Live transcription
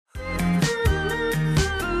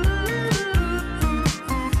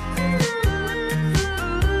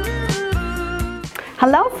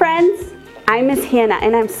Hello friends, I'm Miss Hannah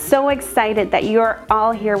and I'm so excited that you're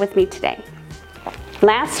all here with me today.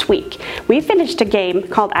 Last week, we finished a game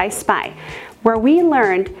called I Spy, where we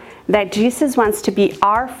learned that Jesus wants to be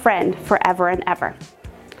our friend forever and ever.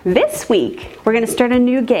 This week, we're going to start a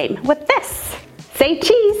new game with this. Say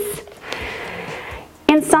cheese!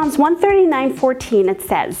 In Psalms 139:14, it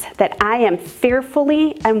says that I am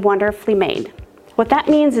fearfully and wonderfully made. What that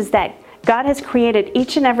means is that God has created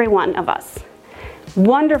each and every one of us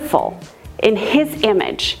wonderful in His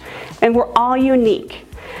image, and we're all unique.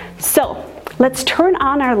 So let's turn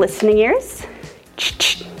on our listening ears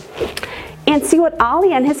and see what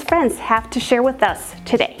Ollie and his friends have to share with us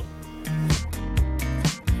today.